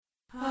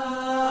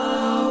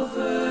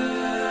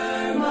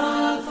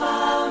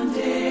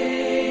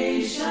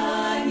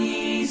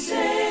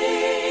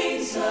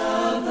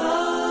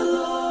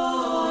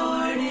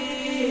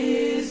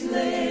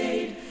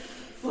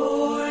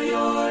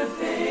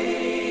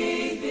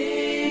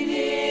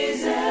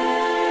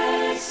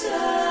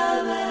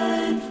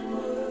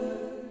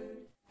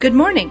Good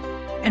morning,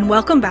 and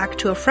welcome back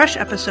to a fresh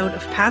episode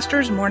of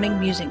Pastor's Morning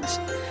Musings.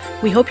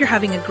 We hope you're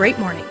having a great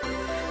morning.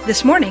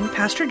 This morning,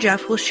 Pastor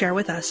Jeff will share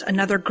with us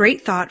another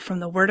great thought from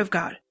the Word of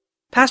God.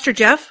 Pastor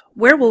Jeff,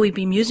 where will we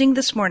be musing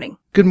this morning?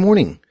 Good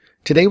morning.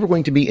 Today we're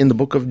going to be in the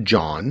book of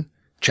John,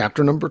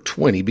 chapter number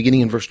 20, beginning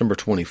in verse number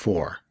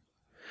 24.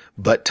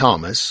 But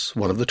Thomas,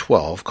 one of the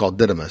 12, called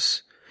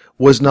Didymus,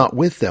 was not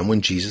with them when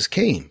Jesus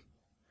came.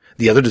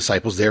 The other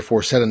disciples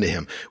therefore said unto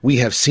him, We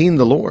have seen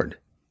the Lord.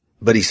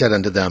 But he said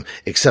unto them,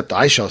 Except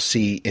I shall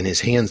see in his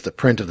hands the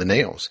print of the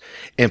nails,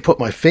 and put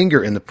my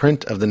finger in the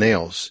print of the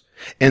nails,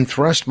 and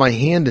thrust my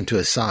hand into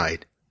his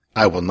side,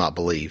 I will not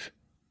believe.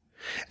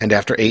 And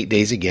after 8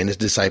 days again his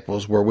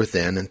disciples were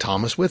within, and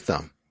Thomas with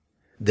them.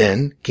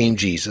 Then came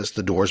Jesus,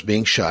 the doors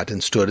being shut,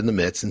 and stood in the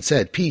midst, and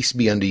said, Peace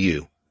be unto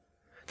you.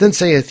 Then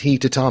saith he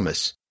to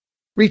Thomas,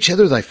 Reach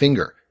hither thy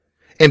finger,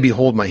 and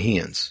behold my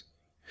hands.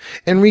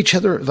 And reach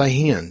hither thy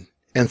hand,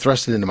 and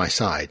thrust it into my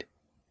side.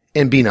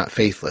 And be not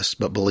faithless,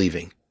 but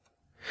believing.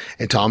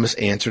 And Thomas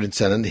answered and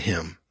said unto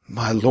him,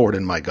 My Lord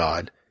and my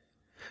God.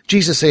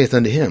 Jesus saith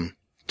unto him,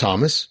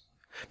 Thomas,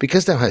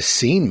 because thou hast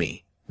seen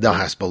me, thou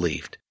hast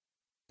believed.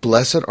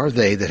 Blessed are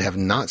they that have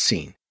not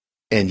seen,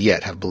 and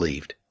yet have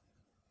believed.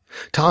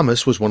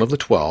 Thomas was one of the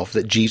 12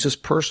 that Jesus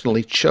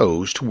personally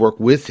chose to work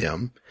with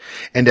him,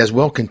 and as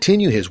well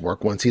continue his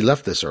work once he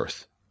left this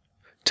earth.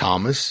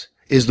 Thomas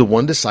is the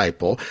one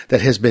disciple that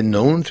has been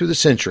known through the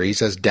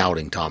centuries as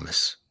Doubting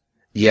Thomas.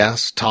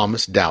 Yes,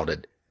 Thomas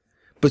doubted,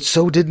 but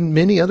so did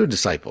many other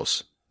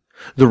disciples.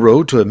 The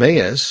road to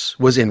Emmaus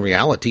was in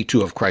reality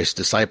two of Christ's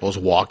disciples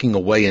walking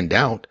away in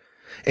doubt,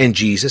 and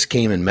Jesus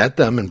came and met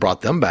them and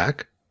brought them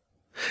back.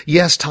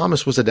 Yes,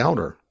 Thomas was a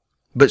doubter,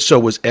 but so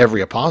was every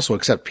apostle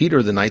except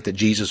Peter the night that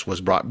Jesus was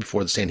brought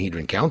before the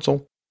Sanhedrin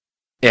Council.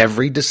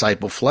 Every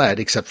disciple fled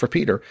except for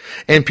Peter,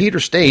 and Peter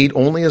stayed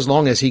only as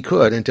long as he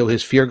could until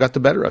his fear got the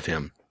better of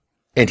him,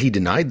 and he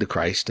denied the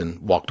Christ and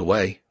walked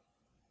away.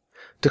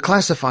 To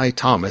classify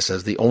Thomas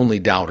as the only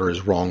doubter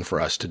is wrong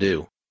for us to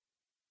do.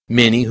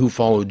 Many who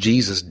followed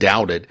Jesus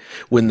doubted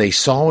when they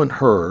saw and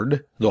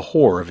heard the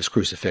horror of his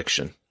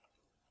crucifixion.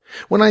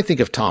 When I think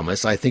of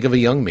Thomas, I think of a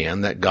young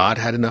man that God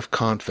had enough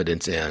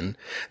confidence in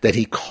that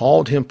he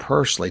called him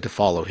personally to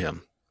follow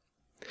him.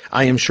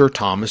 I am sure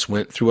Thomas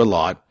went through a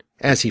lot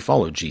as he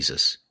followed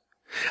Jesus.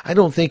 I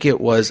don't think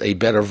it was a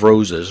bed of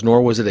roses,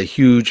 nor was it a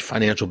huge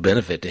financial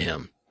benefit to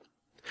him.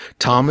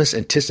 Thomas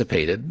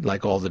anticipated,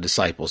 like all the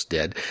disciples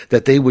did,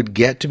 that they would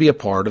get to be a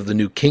part of the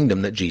new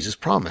kingdom that Jesus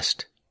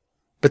promised.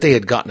 But they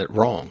had gotten it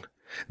wrong.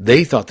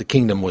 They thought the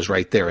kingdom was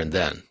right there and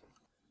then.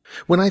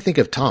 When I think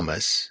of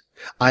Thomas,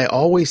 I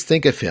always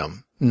think of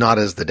him not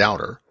as the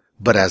doubter,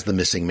 but as the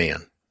missing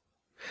man.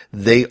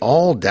 They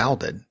all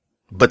doubted,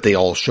 but they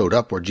all showed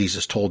up where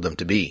Jesus told them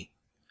to be.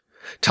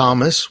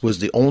 Thomas was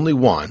the only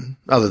one,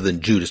 other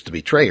than Judas the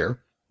betrayer,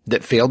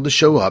 that failed to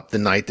show up the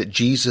night that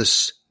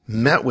Jesus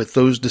met with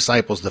those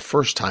disciples the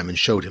first time and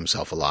showed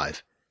himself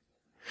alive.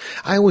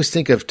 I always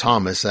think of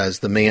Thomas as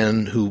the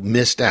man who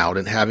missed out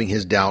in having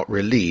his doubt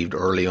relieved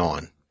early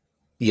on.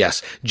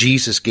 Yes,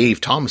 Jesus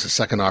gave Thomas a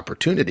second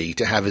opportunity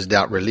to have his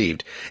doubt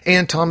relieved,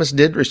 and Thomas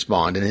did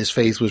respond and his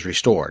faith was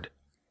restored.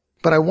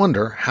 But I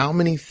wonder how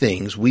many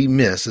things we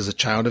miss as a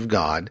child of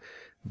God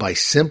by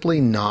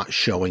simply not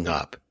showing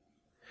up.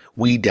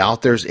 We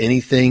doubt there's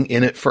anything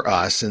in it for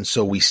us, and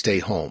so we stay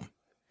home.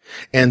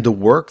 And the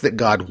work that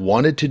God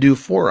wanted to do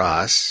for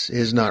us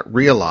is not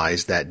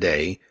realized that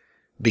day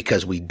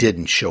because we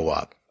didn't show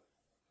up.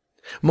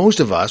 Most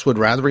of us would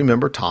rather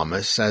remember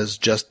Thomas as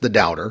just the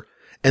doubter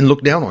and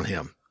look down on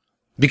him.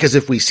 Because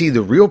if we see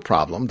the real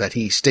problem, that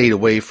he stayed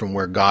away from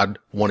where God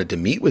wanted to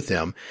meet with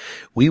him,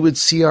 we would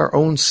see our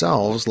own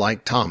selves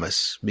like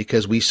Thomas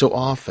because we so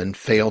often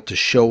fail to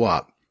show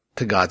up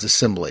to God's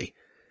assembly,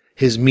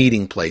 his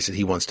meeting place that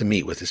he wants to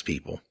meet with his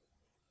people.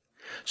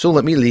 So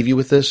let me leave you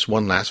with this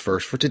one last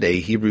verse for today,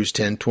 Hebrews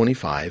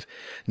 10:25,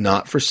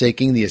 not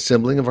forsaking the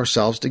assembling of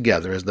ourselves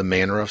together as the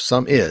manner of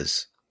some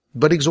is,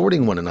 but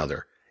exhorting one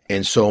another,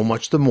 and so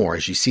much the more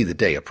as you see the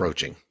day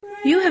approaching.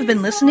 You have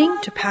been listening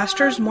to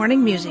Pastor's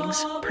Morning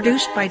Musings,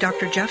 produced by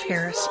Dr. Jeff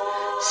Harris,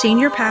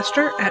 Senior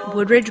Pastor at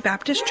Woodridge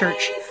Baptist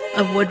Church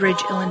of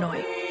Woodridge,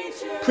 Illinois.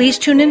 Please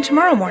tune in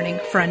tomorrow morning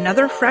for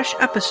another fresh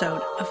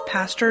episode of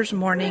Pastor's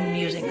Morning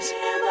Musings.